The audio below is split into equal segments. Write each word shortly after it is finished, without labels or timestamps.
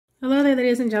Hello there,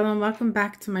 ladies and gentlemen. Welcome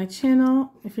back to my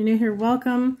channel. If you're new here,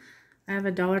 welcome. I have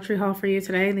a Dollar Tree haul for you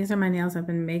today. These are my nails I've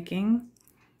been making.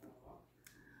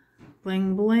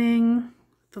 Bling bling.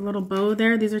 The little bow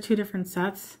there. These are two different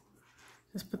sets.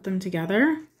 Just put them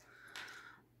together.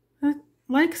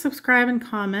 Like, subscribe, and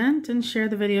comment, and share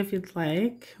the video if you'd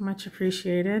like. Much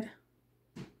appreciated.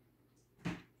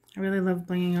 I really love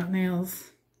blinging out nails.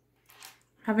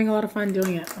 Having a lot of fun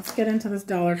doing it. Let's get into this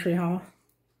Dollar Tree haul.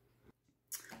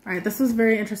 Alright, this was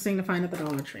very interesting to find at the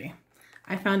Dollar Tree.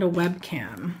 I found a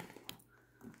webcam.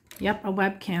 Yep, a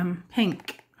webcam.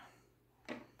 Pink.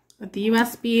 But the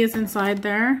USB is inside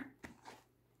there.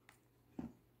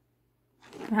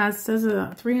 It says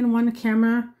a 3-in-1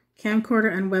 camera,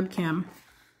 camcorder, and webcam.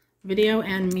 Video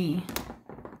and me.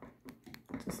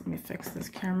 Just let me fix this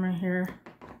camera here.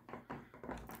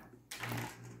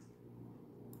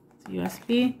 It's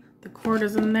USB. The cord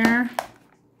is in there.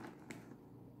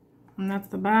 And that's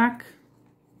the back.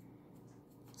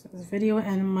 It says video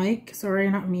and mic. Sorry,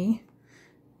 not me.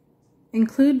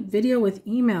 Include video with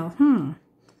email.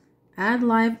 Add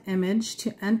live image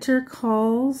to enter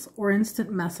calls or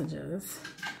instant messages.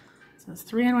 So it's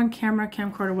 3-in-1 camera,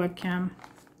 camcorder, webcam.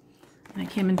 And it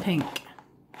came in pink.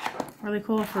 Really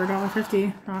cool for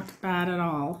 $1.50. Not bad at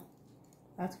all.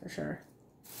 That's for sure.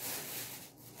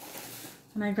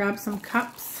 And I grabbed some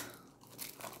cups.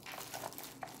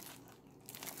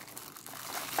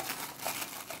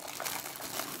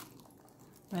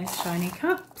 Nice shiny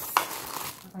cups.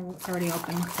 It's already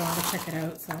open, so I'll check it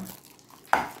out. So,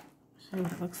 show you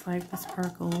what it looks like. The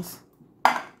sparkles,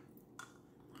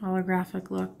 holographic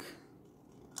look.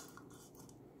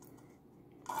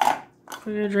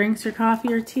 For your drinks, your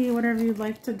coffee, or tea, whatever you'd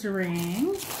like to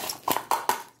drink. It's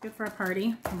good for a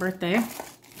party, a birthday.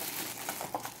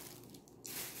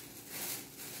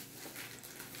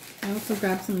 I also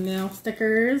grabbed some nail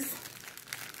stickers.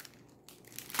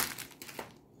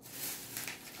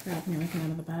 Grabbing everything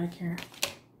out of the bag here.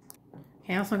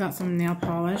 Okay, I also got some nail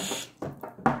polish.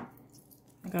 I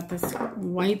got this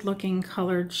white looking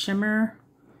colored shimmer.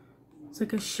 It's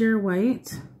like a sheer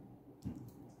white.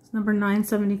 It's number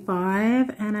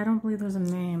 975, and I don't believe there's a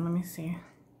name. Let me see.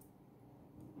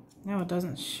 No, it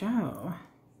doesn't show.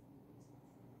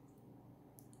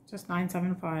 Just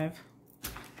 975.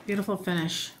 Beautiful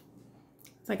finish.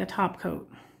 It's like a top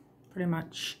coat, pretty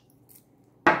much.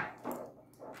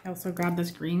 I also grabbed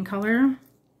this green color.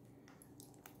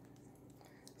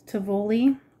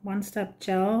 Tivoli one-step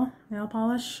gel nail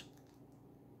polish.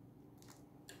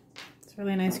 It's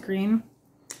really nice green.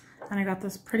 And I got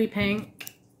this pretty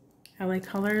pink LA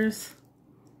Colors.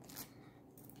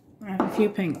 I have a few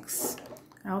pinks.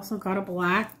 I also got a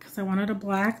black because I wanted a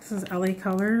black. This is LA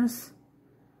Colors.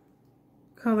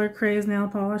 Color Craze nail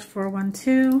polish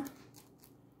 412.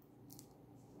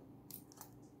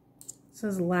 It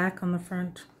says lac on the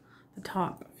front, the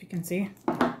top, if you can see.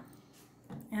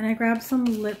 And I grabbed some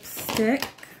lipstick.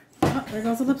 Oh, there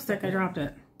goes the lipstick. I dropped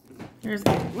it. Here's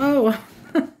the, whoa.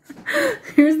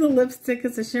 Here's the lipstick.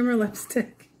 It's a shimmer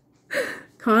lipstick.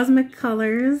 Cosmic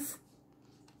Colors.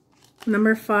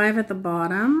 Number 5 at the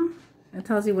bottom. It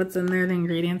tells you what's in there, the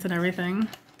ingredients and everything.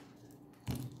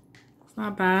 It's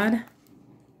not bad.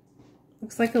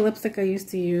 Looks like a lipstick I used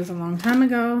to use a long time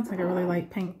ago. It's like a really light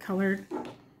pink colored.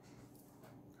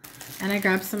 And I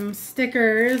grabbed some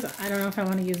stickers. I don't know if I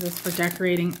want to use this for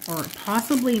decorating or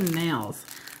possibly nails.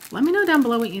 Let me know down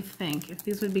below what you think, if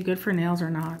these would be good for nails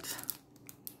or not.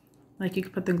 Like you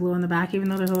could put the glue in the back, even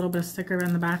though there's a little bit of sticker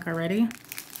in the back already.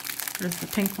 There's the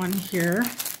pink one here.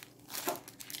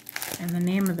 And the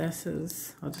name of this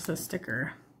is, well, just a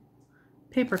sticker.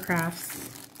 Paper Crafts.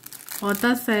 Well, it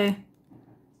does say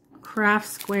Craft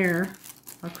Square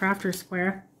or Crafter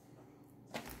Square.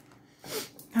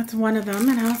 That's one of them,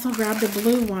 and I also grabbed a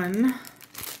blue one.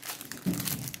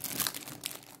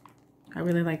 I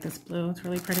really like this blue. It's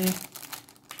really pretty.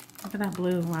 Look at that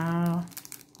blue. Wow.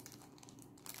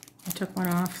 I took one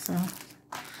off, so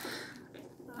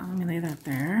let me lay that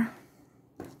there.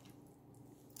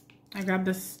 I grabbed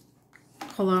this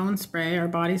cologne spray, or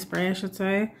body spray, I should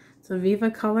say. It's a Viva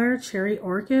Color Cherry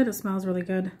Orchid. It smells really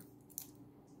good.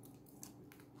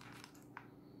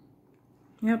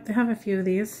 Yep, they have a few of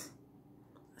these.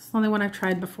 It's the only one I've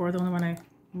tried before, the only one I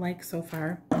like so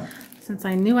far. Since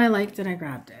I knew I liked it, I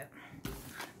grabbed it.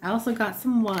 I also got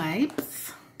some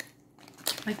wipes,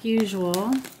 like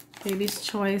usual. Baby's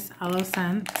Choice Aloe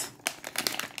Scent.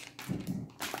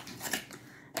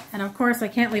 And of course, I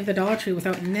can't leave the Dollar Tree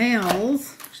without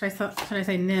nails. Should I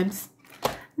say nibs?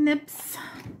 Nibs.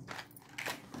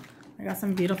 I got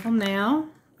some beautiful nail.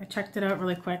 I checked it out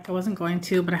really quick. I wasn't going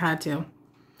to, but I had to.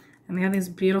 And they have these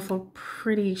beautiful,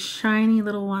 pretty, shiny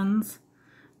little ones.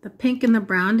 The pink and the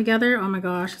brown together, oh my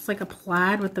gosh, it's like a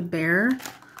plaid with the bear.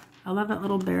 I love that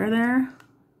little bear there.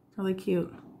 Really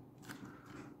cute.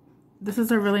 This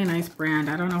is a really nice brand.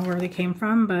 I don't know where they came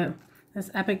from, but this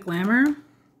Epic Glamour. I'm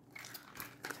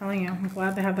telling you, I'm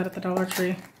glad they have that at the Dollar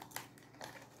Tree.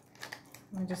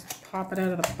 Let me just pop it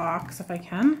out of the box if I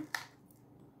can.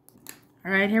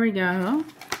 All right, here we go.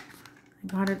 I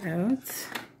got it out.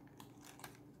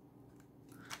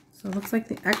 So it looks like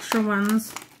the extra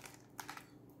ones.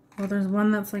 Well, there's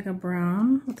one that's like a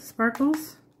brown with the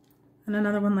sparkles and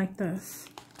another one like this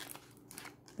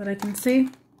that I can see.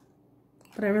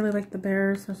 But I really like the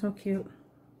bears. They're so cute.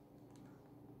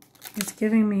 It's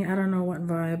giving me, I don't know what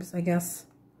vibes. I guess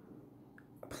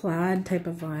a plaid type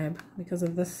of vibe because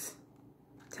of this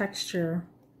texture.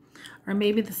 Or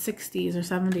maybe the 60s or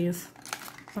 70s.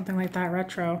 Something like that,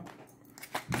 retro.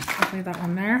 Definitely that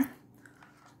one there.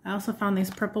 I also found these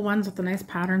purple ones with the nice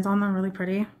patterns on them, really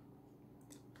pretty.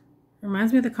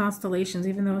 Reminds me of the constellations,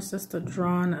 even though it's just a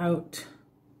drawn out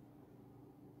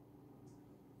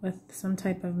with some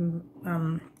type of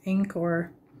ink,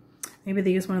 or maybe they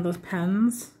use one of those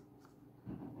pens.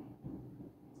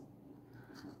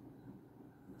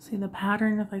 See the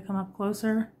pattern if I come up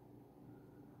closer?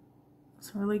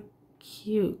 It's really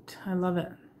cute. I love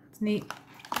it. It's neat.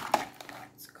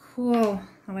 It's cool.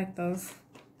 I like those.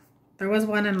 There was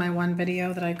one in my one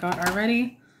video that I got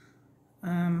already.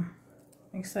 I'm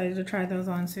excited to try those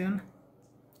on soon.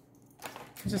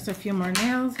 Just a few more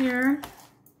nails here.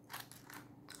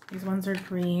 These ones are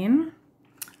green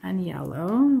and yellow,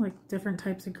 like different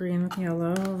types of green with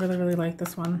yellow. Really, really like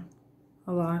this one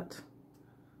a lot.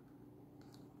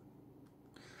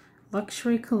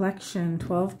 Luxury Collection,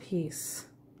 12 piece.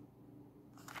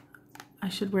 I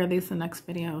should wear these the next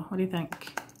video. What do you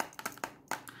think?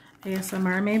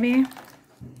 ASMR maybe?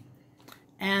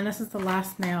 And this is the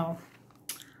last nail.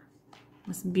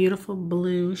 This beautiful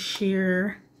blue,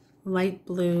 sheer, light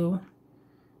blue,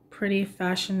 pretty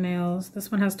fashion nails.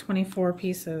 This one has 24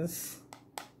 pieces.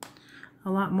 A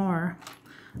lot more.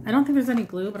 I don't think there's any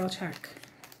glue, but I'll check.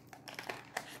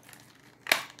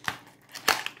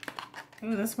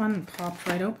 Ooh, this one popped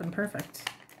right open. Perfect.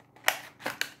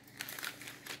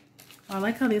 I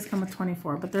like how these come with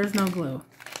 24, but there's no glue.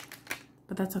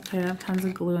 But that's okay. I have tons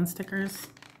of glue and stickers.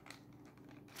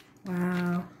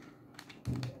 Wow.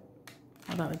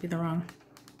 Oh, that would be the wrong.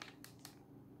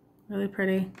 Really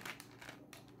pretty.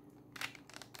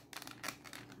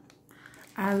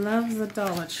 I love the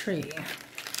Dollar Tree.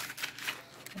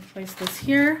 I'll place this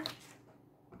here.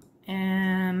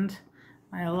 And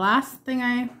my last thing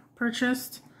I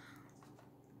purchased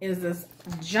is this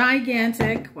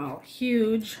gigantic, well,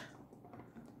 huge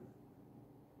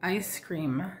ice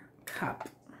cream cup.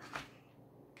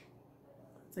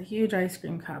 It's a huge ice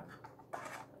cream cup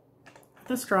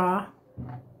with a straw.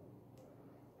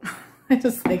 I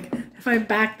just like, if I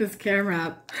back this camera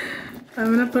up,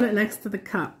 I'm gonna put it next to the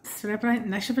cup. Should I put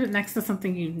it? I should put it next to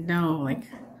something you know, like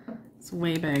it's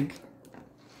way big.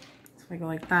 So if I go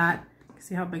like that, you can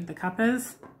see how big the cup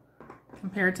is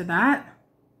compared to that.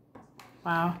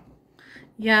 Wow.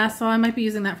 Yeah, so I might be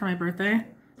using that for my birthday.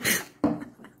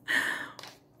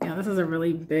 Yeah, this is a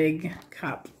really big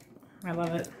cup. I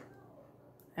love it.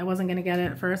 I wasn't gonna get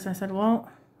it at first. I said, well,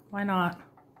 why not?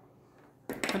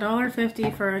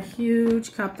 $1.50 for a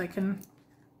huge cup that can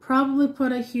probably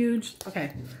put a huge,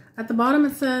 okay, at the bottom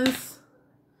it says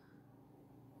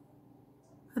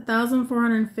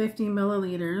 1,450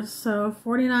 milliliters, so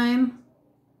 49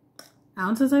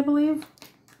 ounces, I believe.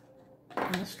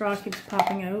 And the straw keeps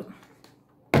popping out.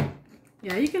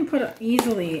 Yeah, you can put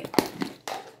easily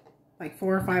like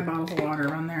 4 or 5 bottles of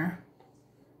water on there.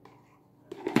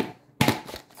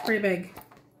 It's pretty big.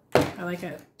 I like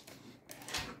it.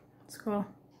 It's cool.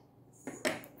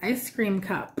 Ice cream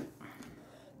cup.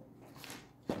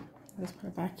 I'll just put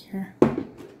it back here.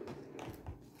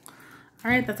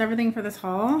 Alright, that's everything for this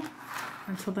haul.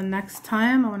 Until the next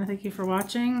time, I want to thank you for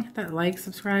watching. Hit that like,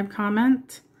 subscribe,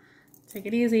 comment. Take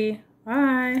it easy.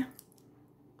 Bye.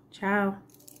 Ciao.